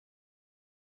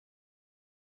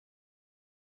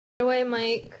Away,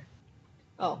 Mike.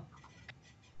 Oh.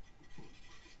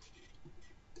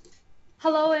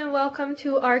 Hello and welcome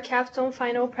to our capstone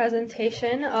final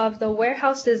presentation of the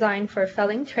warehouse design for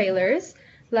Felling trailers.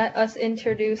 Let us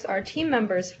introduce our team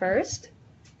members first.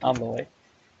 I'm Loai.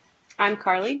 I'm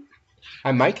Carli.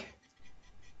 I'm Mike.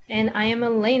 And I am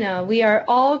Elena. We are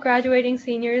all graduating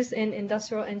seniors in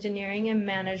industrial engineering and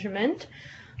management.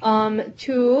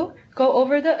 To go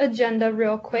over the agenda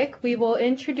real quick, we will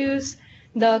introduce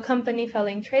the company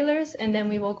Felling trailers, and then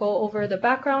we will go over the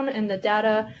background and the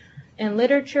data and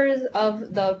literatures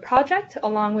of the project,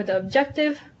 along with the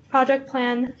objective, project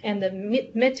plan, and the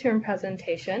midterm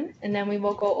presentation. And then we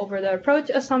will go over the approach,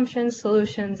 assumptions,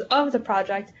 solutions of the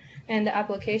project and the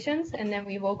applications, and then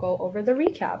we will go over the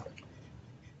recap.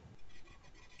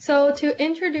 So to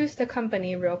introduce the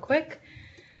company real quick,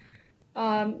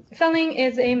 Felling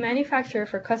is a manufacturer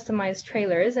for customized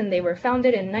trailers, and they were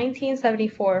founded in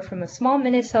 1974 from a small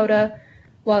Minnesota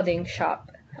welding shop.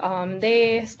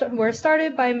 They were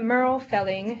started by Merle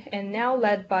Felling and now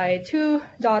led by two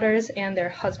daughters and their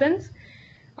husbands.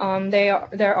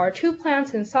 There are two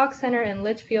plants in Sauk Center and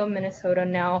Litchfield, Minnesota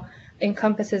now,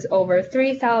 encompasses over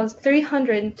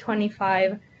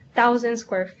 325,000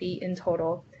 square feet in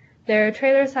total. Their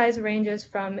trailer size ranges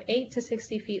from 8 to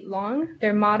 60 feet long.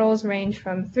 Their models range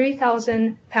from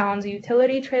 3,000 pounds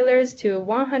utility trailers to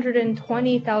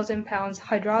 120,000 pounds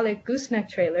hydraulic gooseneck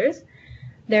trailers.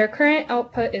 Their current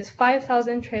output is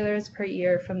 5,000 trailers per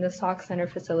year from the Sauk Center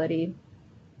facility.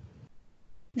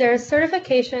 Their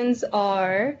certifications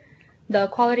are the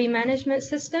Quality Management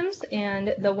Systems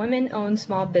and the Women-Owned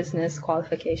Small Business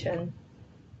Qualification.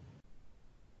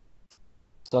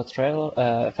 So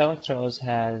Felling Trailers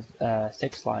has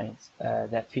 6 lines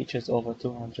that features over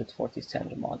 240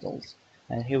 standard models.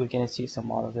 And here we're going to see some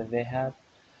models that they have.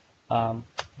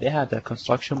 They have the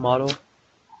construction model,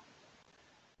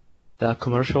 the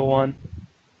commercial one,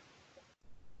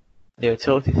 the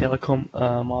utility telecom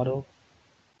model,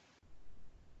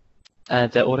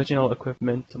 and the original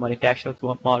equipment manufactured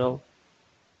model,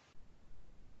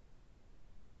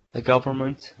 the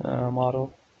government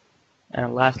model,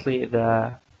 and lastly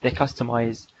they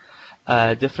customize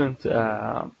different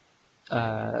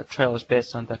trailers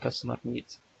based on the customer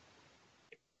needs.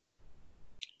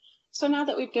 So now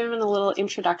that we've given a little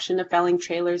introduction to Felling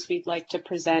trailers, we'd like to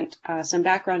present some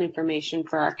background information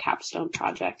for our capstone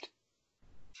project.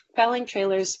 Felling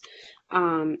trailers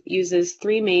uses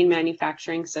 3 main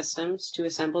manufacturing systems to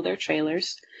assemble their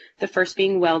trailers, the first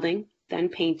being welding, then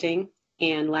painting,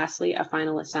 and lastly a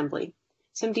final assembly.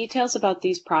 Some details about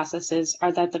these processes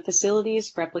are that the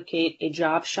facilities replicate a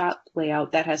job shop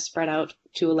layout that has spread out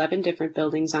to 11 different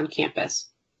buildings on campus.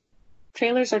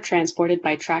 Trailers are transported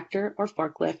by tractor or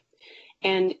forklift,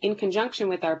 and in conjunction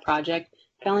with our project,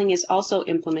 Felling is also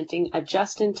implementing a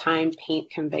just-in-time paint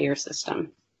conveyor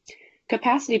system.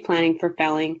 Capacity planning for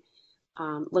Felling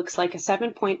looks like a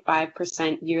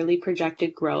 7.5% yearly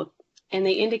projected growth, and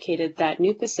they indicated that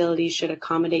new facilities should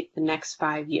accommodate the next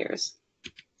 5 years.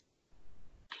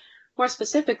 More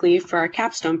specifically, for our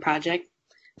capstone project,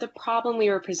 the problem we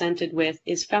were presented with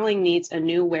is Felling needs a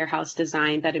new warehouse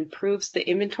design that improves the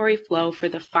inventory flow for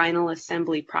the final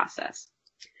assembly process.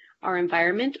 Our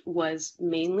environment was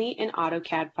mainly an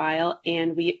AutoCAD file,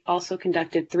 and we also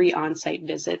conducted 3 on-site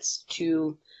visits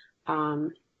to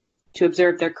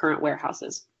observe their current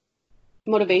warehouses.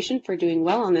 Motivation for doing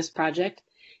well on this project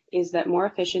is that more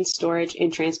efficient storage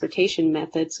and transportation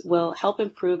methods will help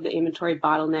improve the inventory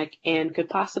bottleneck and could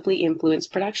possibly influence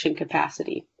production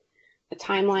capacity. The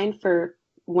timeline for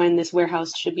when this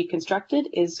warehouse should be constructed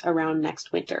is around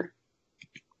next winter.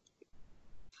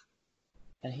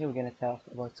 And here we're going to talk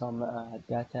about some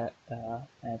data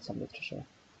and some literature.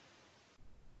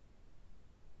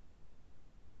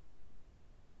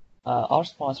 Our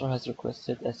sponsor has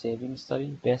requested a savings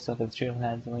study based on the material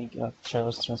handling of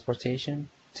trailers transportation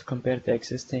to compare the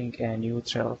existing and new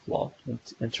trailer flow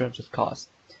in terms of cost,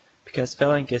 because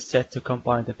Felling is set to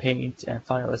combine the paint and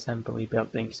final assembly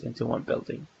buildings into one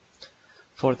building.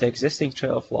 For the existing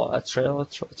trailer flow, a trailer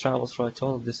travels for a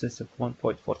total distance of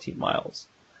 1.14 miles,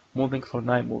 moving for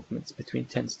 9 movements between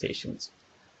 10 stations.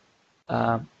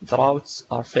 The routes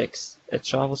are fixed. It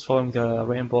travels following the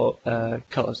rainbow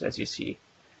colors as you see.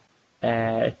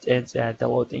 It ends at the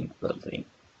loading building.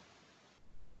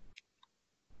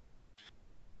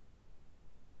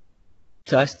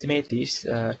 To estimate these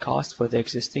costs for the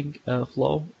existing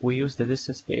flow, we use the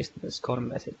distance-based scoring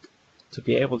method. To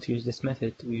be able to use this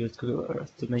method, we use Google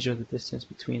Earth to measure the distance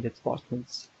between the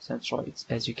department's centroids,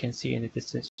 as you can see in the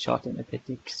distance chart in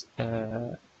Appendix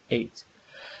 8.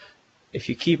 If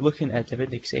you keep looking at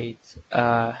Appendix 8,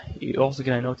 you're also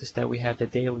going to notice that we have the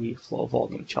daily flow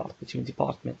volume chart between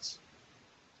departments.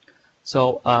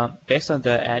 So based on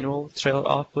the annual trailer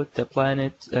output, the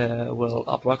planet will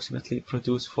approximately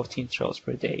produce 14 trailers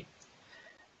per day.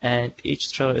 And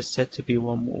each trailer is said to be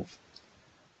one move.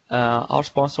 Our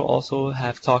sponsor also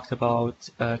have talked about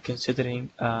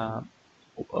considering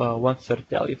 1/3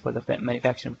 value for the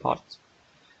manufacturing parts.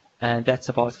 And that's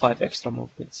about 5 extra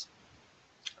movements.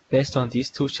 Based on these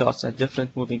two charts and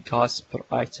different moving costs per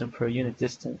item per unit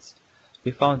distance,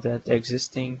 we found that the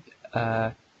existing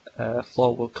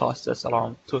flow will cost us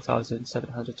around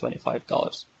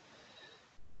 $2,725.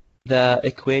 The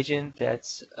equation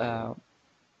that's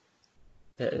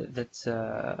in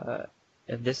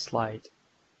this slide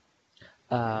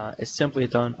is simply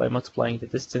done by multiplying the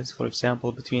distance, for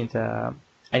example, between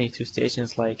any two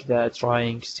stations, like the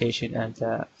drying station and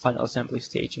the final assembly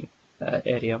staging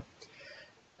area.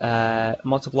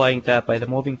 Multiplying that by the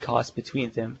moving cost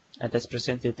between them, and that's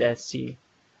presented as C,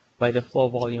 by the flow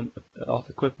volume of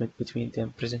equipment between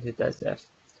them, presented as F.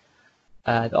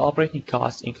 The operating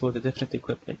costs include the different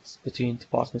equipment between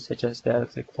departments, such as the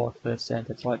electric forklifts and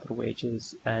the driver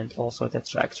wages, and also the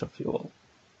tractor fuel.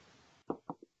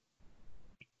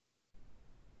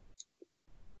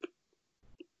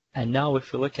 And now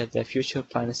if we look at the future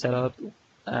plan setup,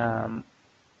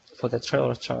 for the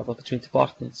trailer travel between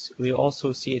departments, we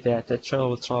also see that the trailer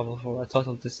will travel for a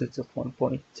total distance of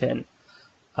 1.10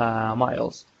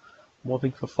 miles,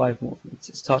 moving for 5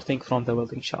 movements, starting from the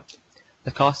welding shop.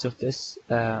 The cost of this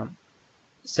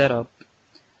setup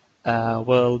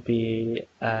will be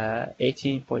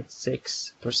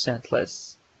 18.6%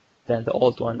 less than the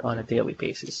old one on a daily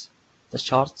basis. The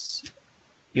charts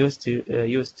used to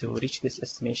reach this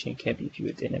estimation can be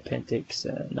viewed in Appendix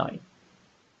 9.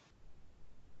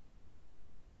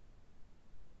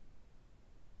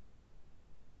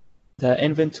 The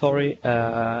inventory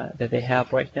that they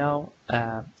have right now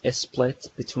is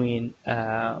split between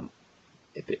the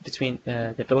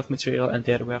bill of material and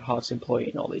their warehouse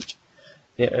employee knowledge.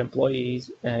 Their employees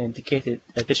indicated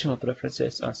additional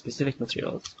preferences on specific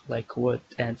materials like wood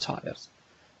and tires.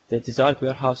 The desired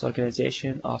warehouse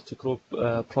organization are to group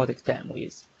product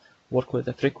families, work with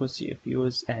the frequency of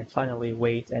use, and finally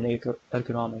weight and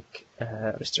ergonomic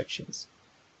restrictions.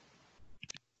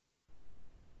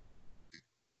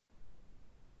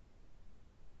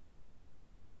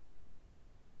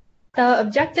 The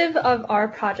objective of our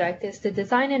project is to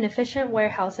design an efficient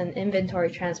warehouse and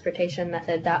inventory transportation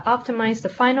method that optimizes the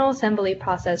final assembly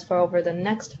process for over the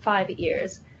next 5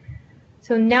 years.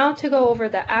 So now to go over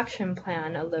the action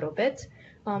plan a little bit.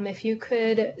 If you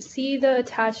could see the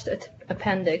attached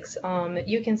appendix,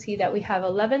 you can see that we have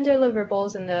 11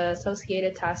 deliverables and the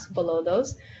associated tasks below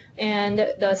those, and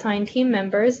the assigned team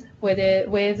members with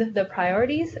the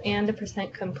priorities and the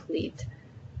percent complete.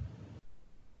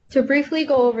 To briefly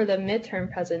go over the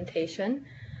midterm presentation,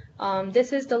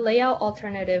 this is the layout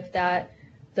alternative that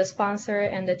the sponsor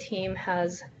and the team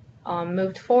has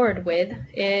moved forward with.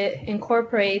 It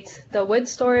incorporates the wood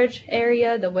storage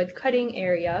area, the wood cutting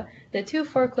area, the 2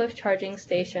 forklift charging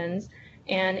stations,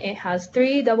 and it has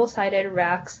 3 double-sided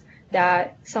racks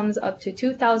that sums up to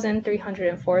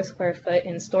 2,304 square foot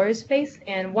in storage space,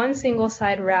 and 1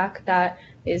 single-side rack that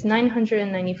is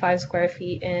 995 square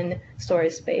feet in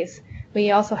storage space.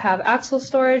 We also have axle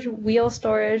storage, wheel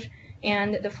storage,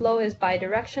 and the flow is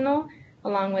bidirectional,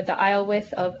 along with the aisle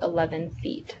width of 11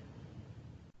 feet.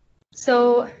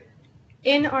 So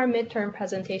in our midterm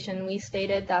presentation, we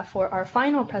stated that for our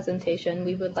final presentation,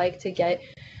 we would like to get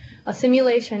a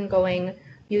simulation going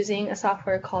using a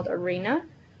software called Arena.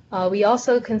 We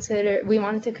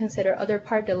wanted to consider other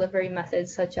part delivery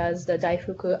methods, such as the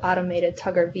Daifuku automated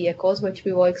tugger vehicles, which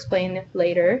we will explain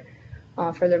later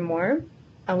furthermore.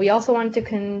 We also wanted to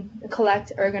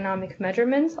collect ergonomic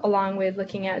measurements, along with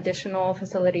looking at additional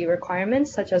facility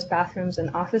requirements, such as bathrooms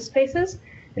and office spaces.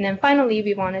 And then finally,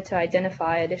 we wanted to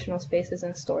identify additional spaces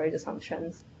and storage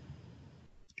assumptions.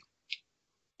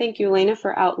 Thank you, Elena,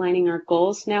 for outlining our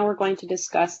goals. Now we're going to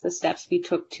discuss the steps we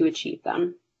took to achieve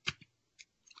them.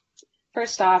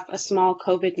 First off, a small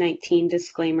COVID-19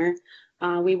 disclaimer.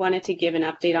 We wanted to give an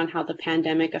update on how the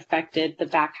pandemic affected the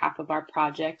back half of our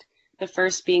project. The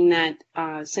first being that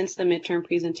since the midterm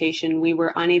presentation, we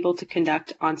were unable to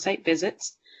conduct on-site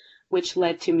visits, which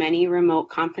led to many remote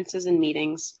conferences and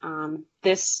meetings.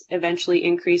 This eventually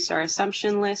increased our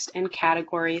assumption list and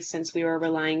category, since we were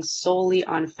relying solely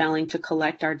on Felling to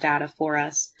collect our data for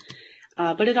us.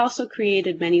 But it also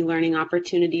created many learning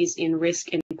opportunities in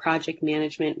risk and project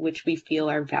management, which we feel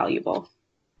are valuable.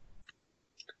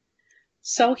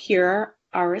 So here are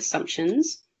our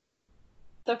assumptions.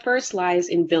 The first lies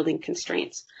in building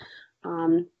constraints.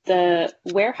 The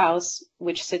warehouse,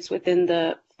 which sits within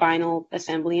the final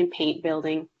assembly and paint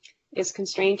building, is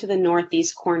constrained to the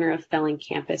northeast corner of Felling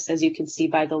campus, as you can see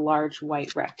by the large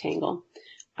white rectangle.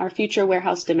 Our future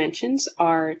warehouse dimensions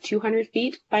are 200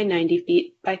 feet by 90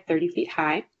 feet by 30 feet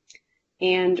high,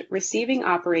 and receiving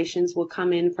operations will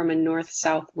come in from a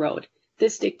north-south road.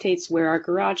 This dictates where our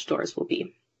garage doors will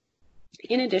be.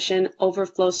 In addition,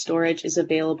 overflow storage is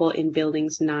available in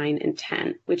buildings 9 and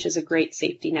 10, which is a great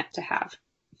safety net to have.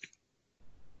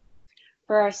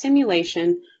 For our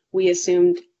simulation, we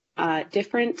assumed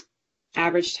different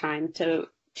average time to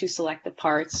select the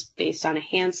parts based on a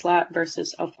hand slot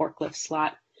versus a forklift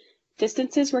slot.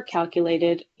 Distances were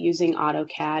calculated using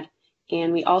AutoCAD,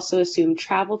 and we also assumed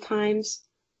travel times,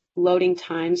 loading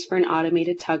times for an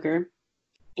automated tugger,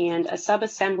 and a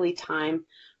subassembly time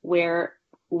where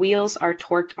wheels are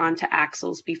torqued onto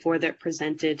axles before they're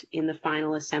presented in the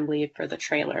final assembly for the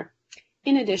trailer.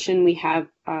 In addition, we have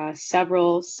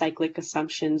several cyclic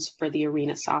assumptions for the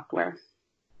Arena software.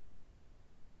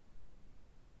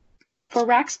 For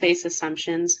rack space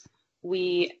assumptions,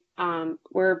 we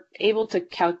were able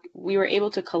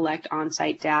to collect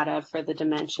on-site data for the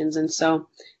dimensions, and so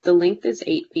the length is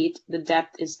 8 feet, the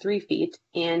depth is 3 feet,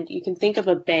 and you can think of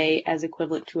a bay as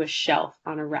equivalent to a shelf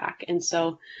on a rack. And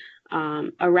so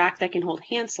a rack that can hold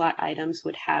hand slot items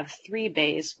would have 3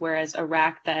 bays, whereas a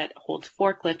rack that holds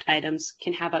forklift items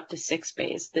can have up to 6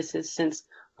 bays. This is since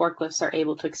forklifts are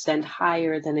able to extend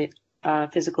higher than a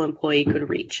physical employee could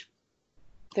reach.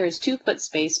 There is 2 foot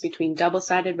space between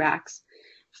double-sided racks,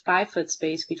 5 foot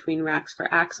space between racks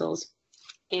for axles,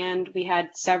 and we had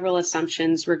several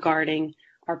assumptions regarding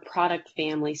our product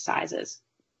family sizes.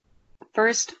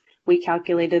 First, we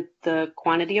calculated the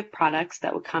quantity of products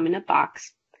that would come in a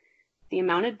box, the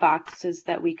amount of boxes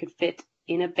that we could fit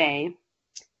in a bay,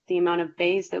 the amount of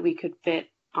bays that we could fit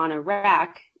on a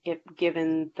rack, if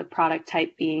given the product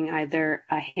type being either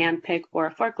a hand pick or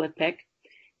a forklift pick,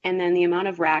 and then the amount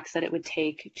of racks that it would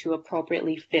take to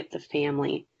appropriately fit the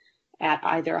family at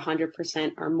either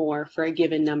 100% or more for a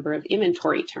given number of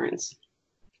inventory turns.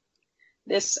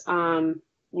 This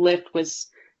lift was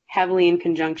heavily in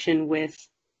conjunction with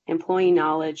employee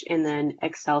knowledge and then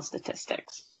Excel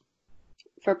statistics.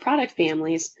 For product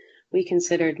families, we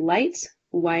considered lights,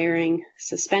 wiring,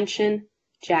 suspension,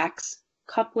 jacks,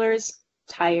 couplers,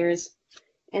 tires,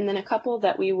 and then a couple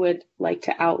that we would like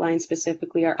to outline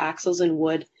specifically are axles and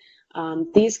wood.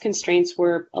 These constraints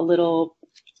were a little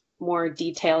more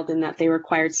detailed in that they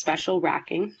required special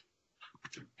racking.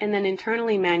 And then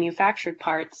internally manufactured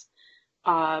parts,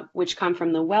 which come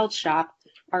from the weld shop,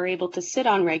 are able to sit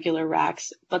on regular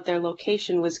racks, but their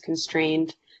location was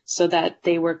constrained so that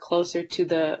they were closer to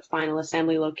the final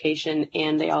assembly location,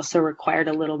 and they also required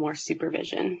a little more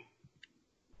supervision.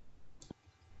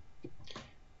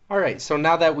 All right, so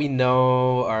now that we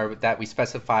know, or that we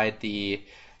specified the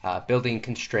building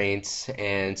constraints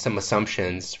and some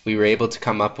assumptions, we were able to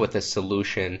come up with a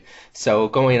solution. So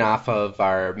going off of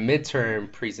our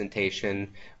midterm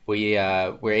presentation, we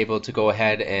were able to go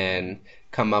ahead and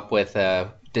come up with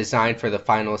a design for the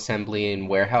final assembly and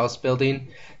warehouse building.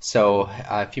 So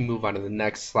if you move on to the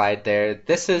next slide there,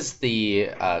 this is the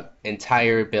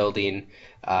entire building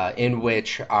in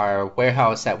which our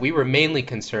warehouse that we were mainly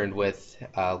concerned with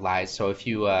lies. So if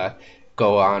you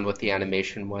go on with the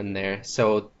animation one there.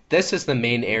 So this is the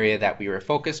main area that we were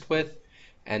focused with.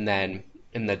 And then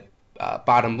in the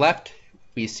bottom left,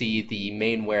 we see the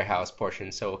main warehouse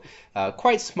portion. So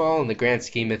quite small in the grand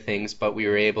scheme of things, but we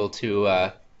were able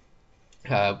to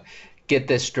get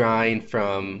this drawing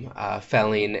from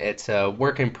Felling. It's a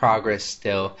work in progress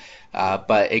still,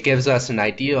 but it gives us an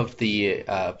idea of the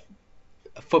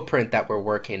footprint that we're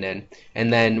working in.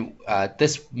 And then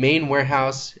this main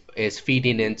warehouse is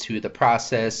feeding into the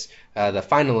process, the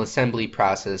final assembly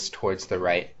process towards the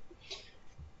right.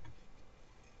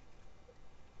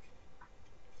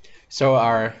 So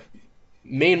our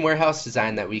main warehouse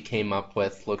design that we came up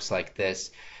with looks like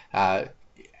this.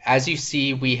 As you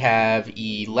see, we have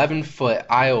 11-foot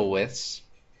aisle widths.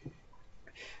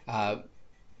 The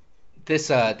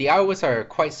aisle widths are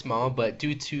quite small, but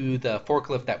due to the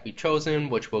forklift that we've chosen,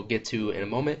 which we'll get to in a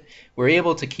moment, we're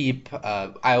able to keep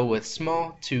aisle widths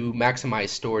small to maximize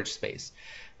storage space.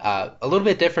 A little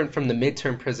bit different from the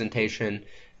midterm presentation,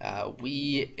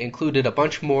 we included a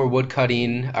bunch more wood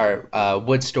cutting or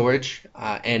wood storage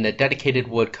and a dedicated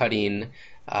wood cutting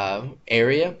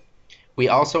area. We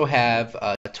also have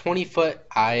a 20-foot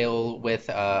aisle width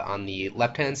on the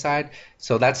left-hand side,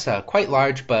 so that's quite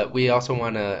large, but we also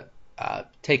want to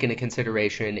take into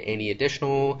consideration any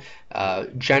additional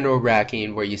general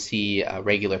racking where you see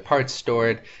regular parts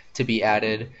stored to be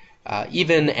added,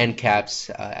 even end caps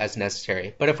as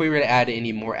necessary. But if we were to add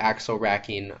any more axle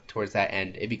racking towards that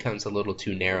end, it becomes a little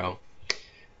too narrow.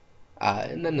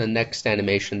 And then the next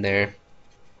animation there.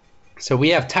 So we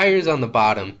have tires on the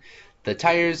bottom. The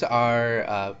tires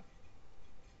are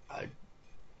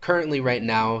currently right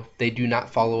now, they do not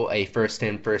follow a first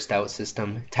in, first out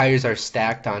system. Tires are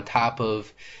stacked on top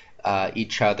of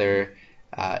each other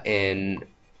in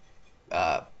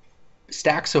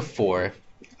stacks of 4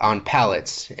 on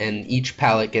pallets, and each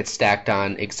pallet gets stacked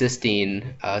on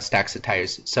existing stacks of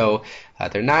tires. So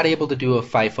they're not able to do a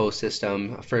FIFO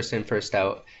system, a first in, first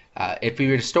out. If we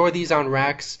were to store these on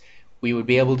racks, we would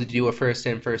be able to do a first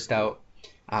in, first out.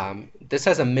 This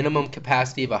has a minimum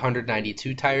capacity of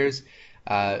 192 tires.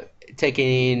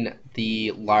 Taking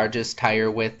the largest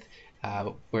tire width,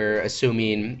 we're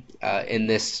assuming in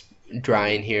this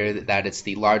drawing here that it's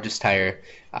the largest tire,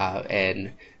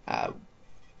 and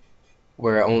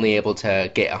we're only able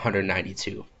to get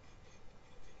 192.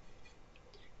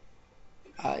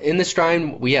 In this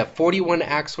drawing, we have 41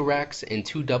 axle racks and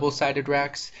 2 double-sided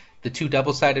racks. The 2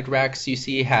 double-sided racks you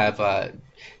see have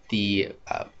the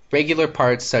regular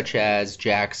parts such as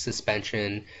jacks,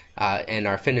 suspension, and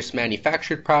our finished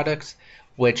manufactured products,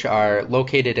 which are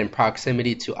located in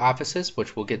proximity to offices,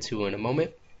 which we'll get to in a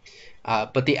moment.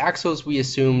 But the axles, we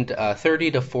assumed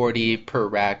 30 to 40 per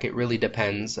rack. It really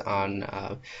depends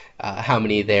on how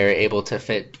many they're able to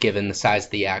fit given the size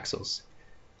of the axles.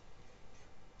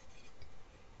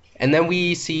 And then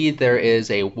we see there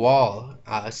is a wall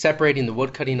separating the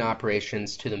woodcutting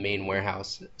operations to the main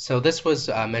warehouse. So this was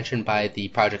mentioned by the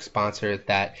project sponsor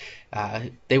that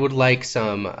they would like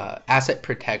some asset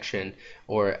protection,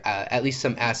 or at least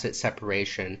some asset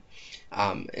separation.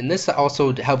 And this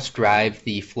also helps drive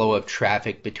the flow of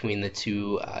traffic between the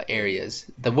two areas.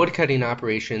 The woodcutting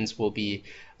operations will be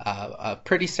a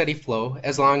pretty steady flow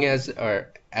as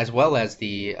well as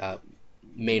the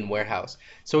main warehouse.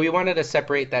 So we wanted to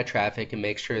separate that traffic and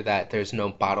make sure that there's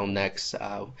no bottlenecks.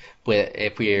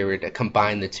 If we were to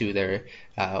combine the two,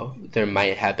 there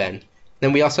might have been.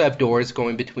 Then we also have doors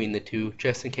going between the two,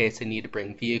 just in case they need to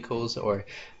bring vehicles or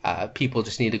people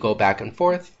just need to go back and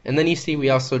forth. And then you see we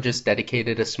also just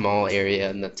dedicated a small area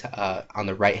on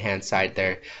the right-hand side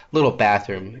there, little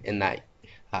bathroom in that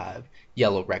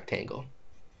yellow rectangle.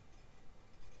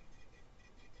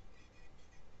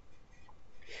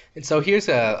 And so here's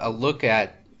a look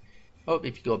at,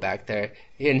 if you go back there,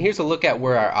 and here's a look at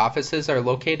where our offices are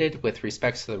located with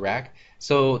respects to the rack.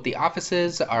 So the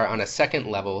offices are on a second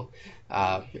level.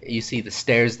 You see the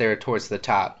stairs there towards the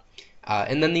top.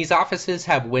 And then these offices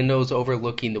have windows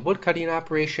overlooking the woodcutting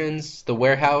operations, the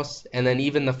warehouse, and then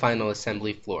even the final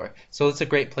assembly floor. So it's a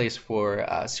great place for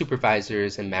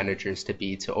supervisors and managers to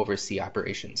be to oversee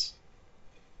operations.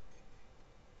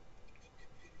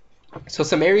 So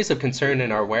some areas of concern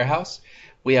in our warehouse.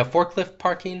 We have forklift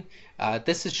parking.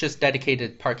 This is just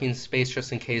dedicated parking space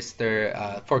just in case their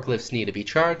forklifts need to be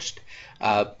charged,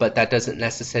 but that doesn't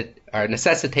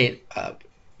necessitate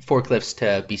forklifts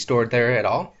to be stored there at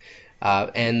all.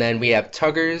 And then we have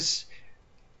tuggers,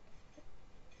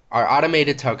 our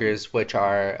automated tuggers, which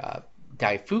are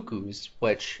daifukus,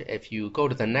 which if you go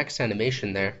to the next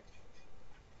animation there,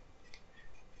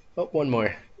 one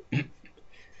more.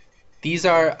 These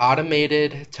are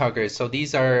automated tuggers, so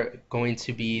these are going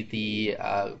to be the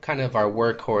kind of our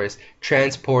workhorse,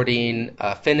 transporting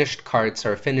finished carts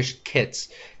or finished kits,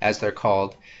 as they're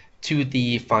called, to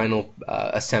the final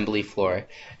assembly floor.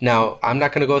 Now, I'm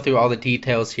not going to go through all the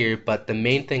details here, but the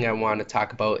main thing I want to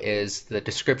talk about is the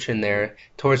description there.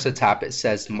 Towards the top, it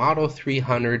says Model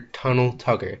 300 Tunnel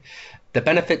Tugger. The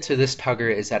benefit to this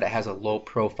tugger is that it has a low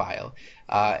profile.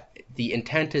 The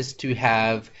intent is to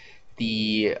have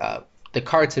the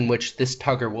carts in which this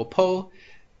tugger will pull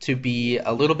to be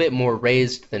a little bit more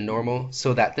raised than normal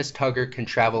so that this tugger can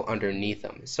travel underneath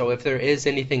them. So if there is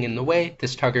anything in the way,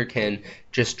 this tugger can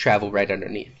just travel right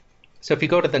underneath. So if you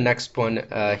go to the next one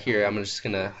here, I'm just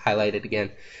going to highlight it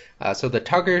again. So the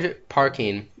tugger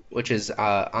parking, which is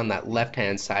on that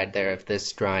left-hand side there of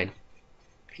this drawing,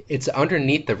 it's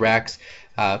underneath the racks.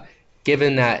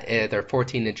 Given that they're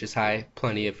 14 inches high,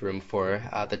 plenty of room for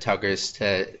the tuggers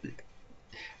to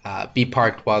be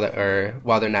parked while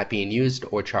they're not being used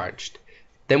or charged.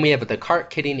 Then we have the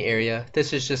cart kitting area.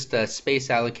 This is just a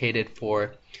space allocated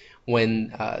for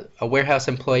when a warehouse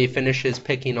employee finishes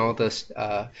picking all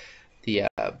the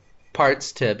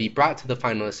parts to be brought to the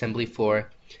final assembly floor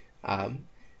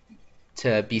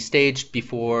to be staged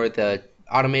before the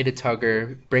automated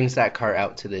tugger brings that cart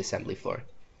out to the assembly floor.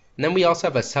 And then we also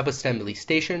have a sub-assembly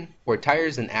station where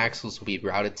tires and axles will be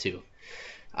routed to.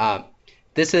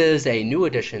 This is a new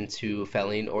addition to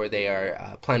felling, or they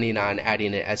are planning on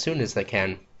adding it as soon as they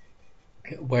can,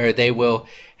 where they will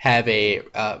have a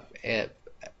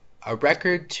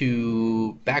record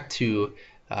back to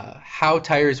how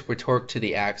tires were torqued to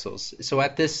the axles. So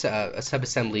at this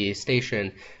sub-assembly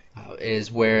station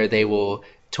is where they will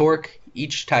torque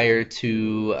each tire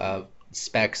to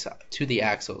specs to the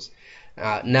axles.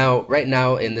 Now, right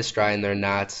now in this drawing,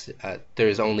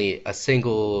 there's only a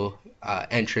single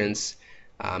entrance.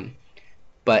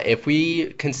 But if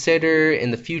we consider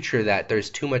in the future that there's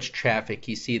too much traffic,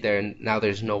 you see there now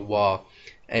there's no wall,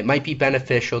 it might be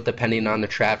beneficial, depending on the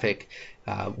traffic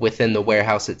within the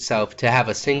warehouse itself, to have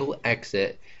a single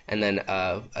exit and then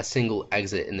a single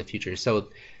exit in the future. So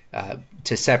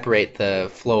to separate the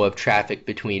flow of traffic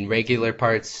between regular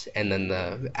parts and then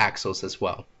the axles as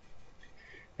well.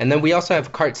 And then we also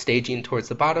have cart staging towards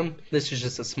the bottom. This is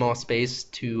just a small space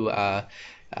to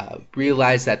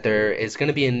realize that there is going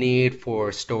to be a need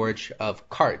for storage of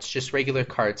carts, just regular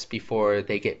carts, before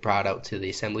they get brought out to the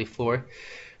assembly floor.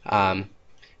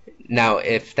 Now,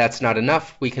 if that's not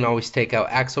enough, we can always take out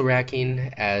axle racking.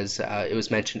 As it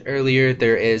was mentioned earlier,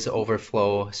 there is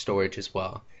overflow storage as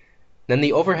well. Then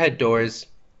the overhead doors,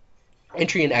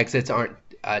 entry and exits aren't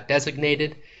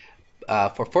designated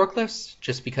for forklifts,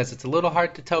 just because it's a little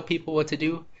hard to tell people what to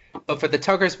do. But for the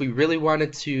tuggers, we really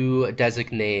wanted to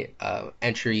designate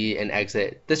entry and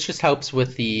exit. This just helps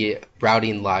with the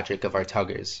routing logic of our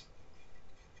tuggers.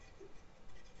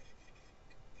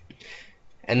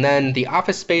 And then the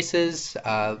office spaces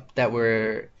that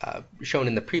were shown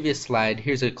in the previous slide,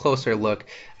 here's a closer look.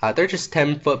 They're just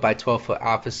 10-foot by 12-foot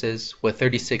offices with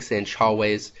 36-inch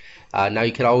hallways. Now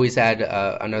you could always add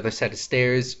another set of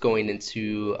stairs going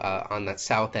into on that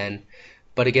south end.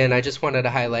 But again, I just wanted to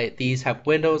highlight these have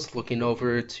windows looking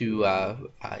over to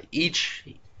each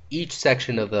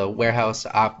section of the warehouse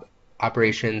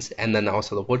operations, and then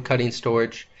also the wood cutting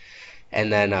storage,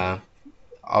 and then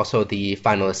also the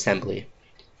final assembly.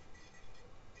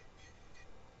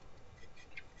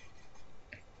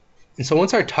 And so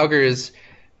once our tuggers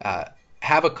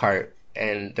have a cart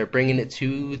and they're bringing it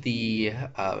to the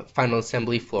final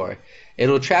assembly floor,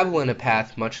 it'll travel in a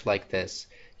path much like this.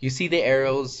 You see the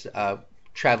arrows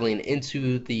traveling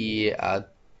into the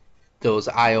those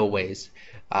aisleways.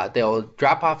 They'll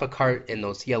drop off a cart in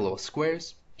those yellow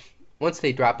squares. Once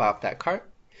they drop off that cart,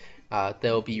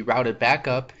 they'll be routed back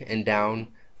up and down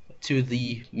to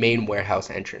the main warehouse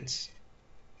entrance.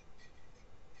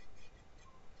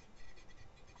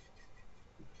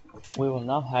 We will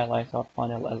now highlight our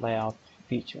final layout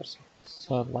features.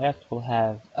 So the layout will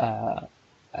have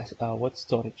wood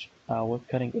storage, wood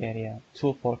cutting area,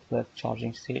 2 forklift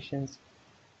charging stations,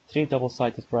 3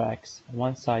 double-sided racks,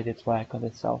 1-sided rack on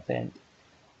the south end,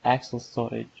 axle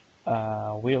storage,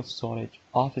 wheel storage,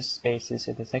 office spaces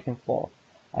at the second floor,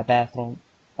 a bathroom,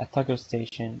 a tugger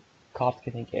station, cart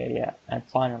cutting area, and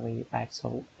finally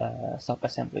axle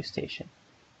sub-assembly station.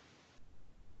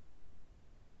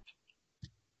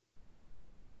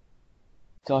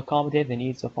 To accommodate the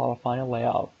needs of our final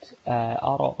layout,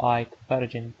 ROI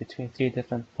comparison between 3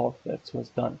 different forklifts was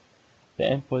done. The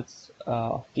inputs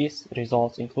of these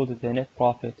results included the net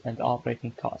profit and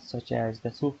operating costs, such as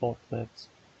the 2 forklifts,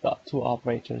 the 2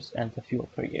 operators, and the fuel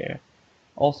per year.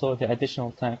 Also, the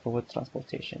additional time for wood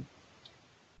transportation.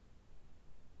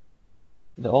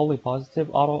 The only positive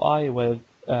ROI with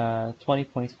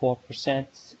 20.4%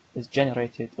 is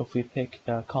generated if we pick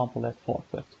the complete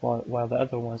forklift, while the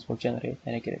other ones will generate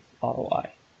a negative ROI.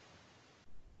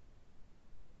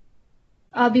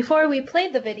 Before we play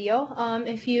the video,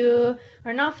 if you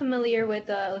are not familiar with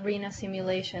the Arena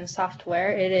simulation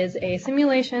software, it is a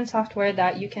simulation software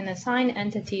that you can assign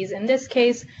entities, in this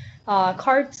case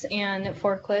carts and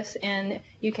forklifts, and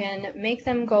you can make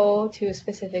them go to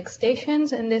specific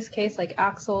stations, in this case like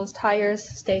axles, tires,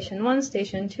 station 1,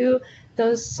 station 2,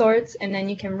 those sorts, and then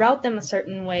you can route them a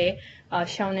certain way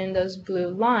shown in those blue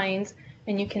lines,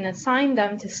 and you can assign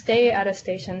them to stay at a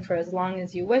station for as long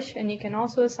as you wish, and you can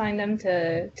also assign them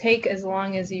to take as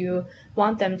long as you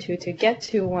want them to get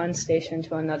to one station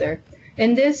to another.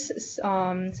 In this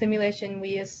simulation,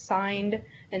 we assigned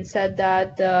and said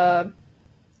that the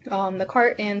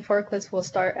cart and forklifts will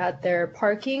start at their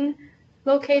parking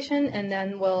location and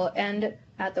then will end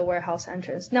at the warehouse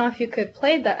entrance. Now, if you could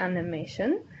play the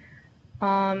animation,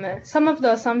 some of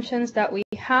the assumptions that we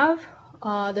have,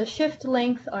 the shift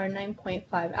length are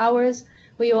 9.5 hours.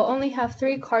 We will only have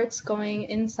 3 carts going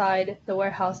inside the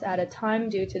warehouse at a time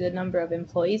due to the number of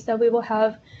employees that we will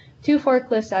have. 2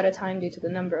 forklifts at a time due to the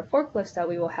number of forklifts that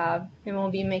we will have, and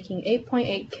we'll be making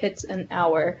 8.8 kits an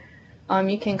hour.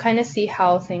 You can kind of see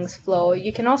how things flow.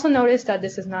 You can also notice that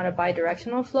this is not a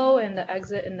bidirectional flow, and the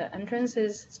exit and the entrance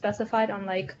is specified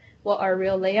unlike what our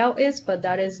real layout is, but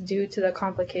that is due to the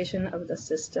complication of the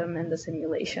system and the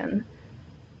simulation.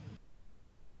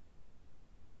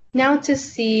 Now to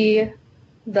see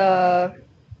the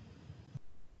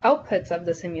outputs of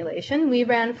the simulation, we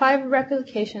ran 5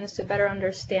 replications to better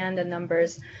understand the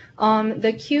numbers.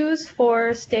 The queues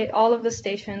for all of the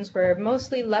stations were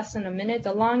mostly less than a minute.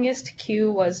 The longest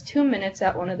queue was 2 minutes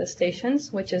at one of the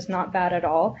stations, which is not bad at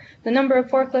all. The number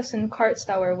of forklifts and carts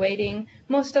that were waiting,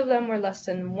 most of them were less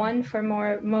than 1 for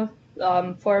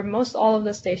most all of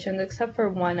the stations, except for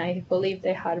one. I believe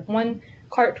they had 1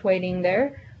 cart waiting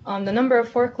there. The number of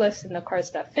forklifts in the carts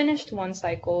that finished one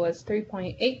cycle was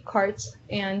 3.8 carts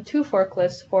and 2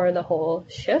 forklifts for the whole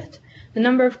shift. The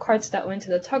number of carts that went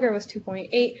to the tugger was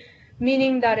 2.8,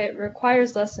 meaning that it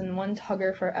requires less than 1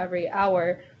 tugger for every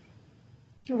hour,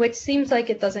 which seems like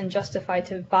it doesn't justify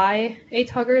to buy a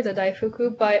tugger, the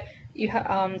Daifuku, but you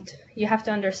have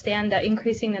to understand that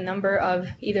increasing the number of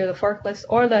either the forklifts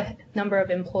or the number of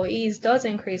employees does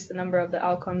increase the number of the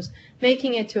outcomes,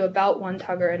 making it to about 1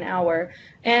 tugger an hour.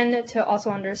 And to also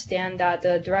understand that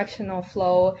the directional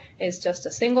flow is just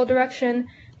a single direction,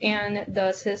 and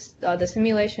the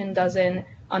simulation doesn't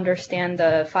understand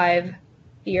the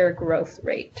 5-year growth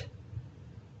rate.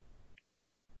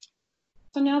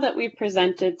 So now that we've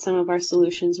presented some of our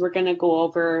solutions, we're going to go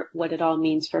over what it all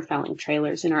means for felling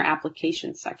trailers in our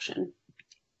application section.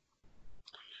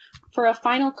 For a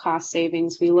final cost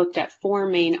savings, we looked at 4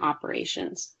 main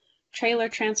operations: trailer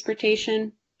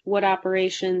transportation, wood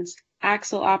operations,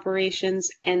 axle operations,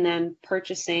 and then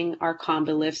purchasing our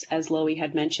combi lifts, as Loai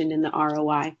had mentioned in the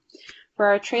ROI. For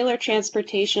our trailer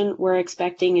transportation, we're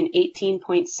expecting an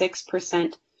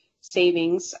 18.6%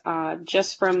 savings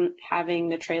just from having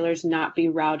the trailers not be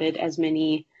routed as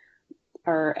many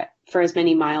or for as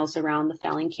many miles around the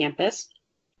felling campus.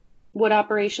 Wood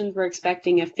operations, we're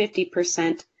expecting a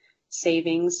 50%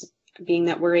 savings, being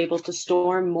that we're able to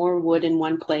store more wood in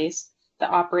one place. The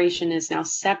operation is now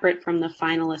separate from the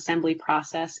final assembly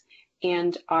process,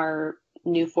 and our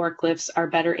new forklifts are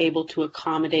better able to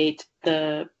accommodate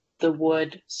the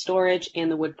wood storage and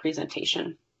the wood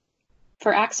presentation.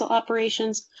 For axle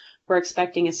operations, we're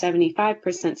expecting a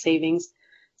 75% savings,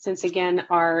 since again,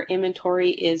 our inventory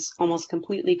is almost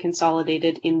completely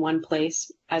consolidated in one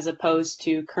place, as opposed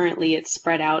to currently it's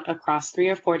spread out across 3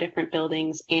 or 4 different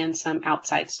buildings and some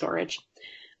outside storage.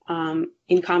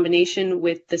 In combination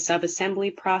with the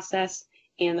sub-assembly process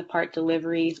and the part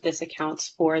delivery, this accounts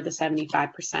for the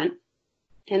 75%.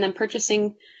 And then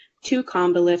purchasing 2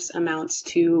 combi lifts amounts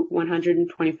to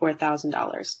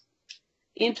 $124,000.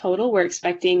 In total, we're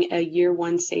expecting a year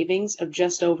 1 savings of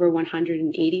just over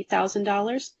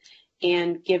 $180,000.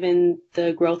 And given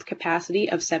the growth capacity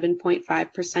of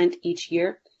 7.5% each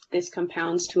year, this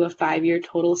compounds to a 5-year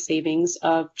total savings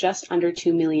of just under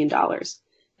 $2 million.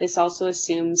 This also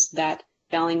assumes that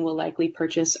felling will likely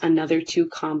purchase another 2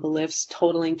 combi lifts,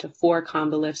 totaling to 4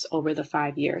 combi lifts over the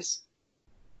 5 years.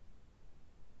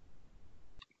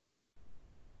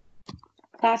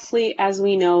 Lastly, as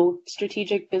we know,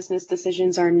 strategic business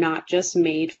decisions are not just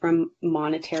made from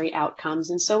monetary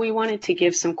outcomes, and so we wanted to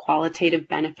give some qualitative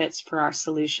benefits for our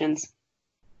solutions.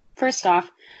 First off,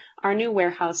 our new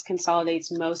warehouse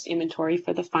consolidates most inventory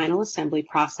for the final assembly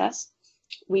process.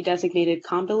 We designated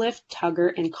combi lift,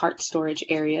 tugger, and cart storage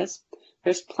areas.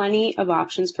 There's plenty of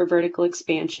options for vertical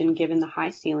expansion given the high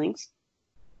ceilings.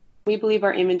 We believe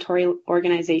our inventory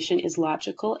organization is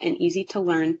logical and easy to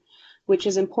learn, which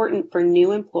is important for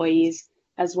new employees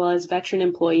as well as veteran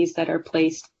employees that are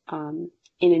placed in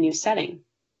a new setting.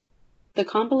 The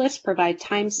combi lifts provide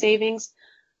time savings,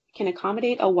 can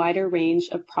accommodate a wider range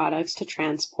of products to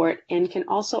transport, and can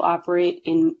also operate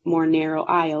in more narrow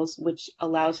aisles, which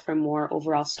allows for more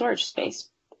overall storage space.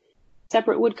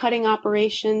 Separate wood cutting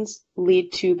operations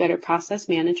lead to better process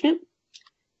management.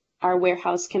 Our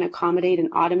warehouse can accommodate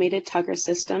an automated tugger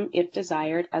system if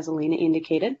desired, as Elena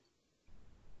indicated.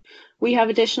 We have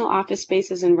additional office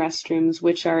spaces and restrooms,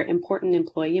 which are important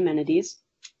employee amenities,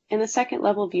 and the second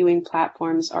level viewing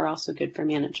platforms are also good for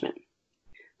management.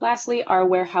 Lastly, our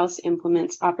warehouse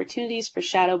implements opportunities for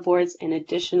shadow boards and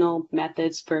additional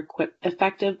methods for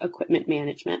effective equipment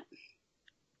management.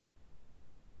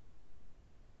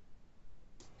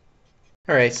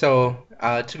 All right, so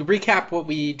to recap what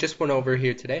we just went over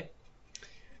here today,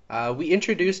 we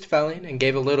introduced felling and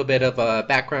gave a little bit of a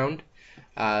background.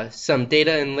 Some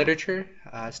data and literature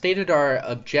stated our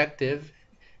objective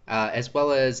as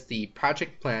well as the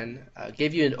project plan,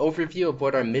 gave you an overview of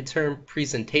what our midterm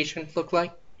presentation looked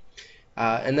like,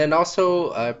 and then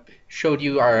also showed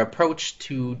you our approach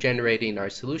to generating our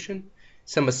solution,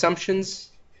 some assumptions,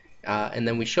 and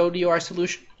then we showed you our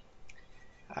solution,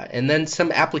 and then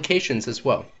some applications as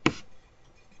well.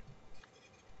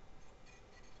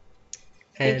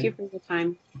 Thank you And for your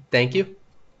time. thank you.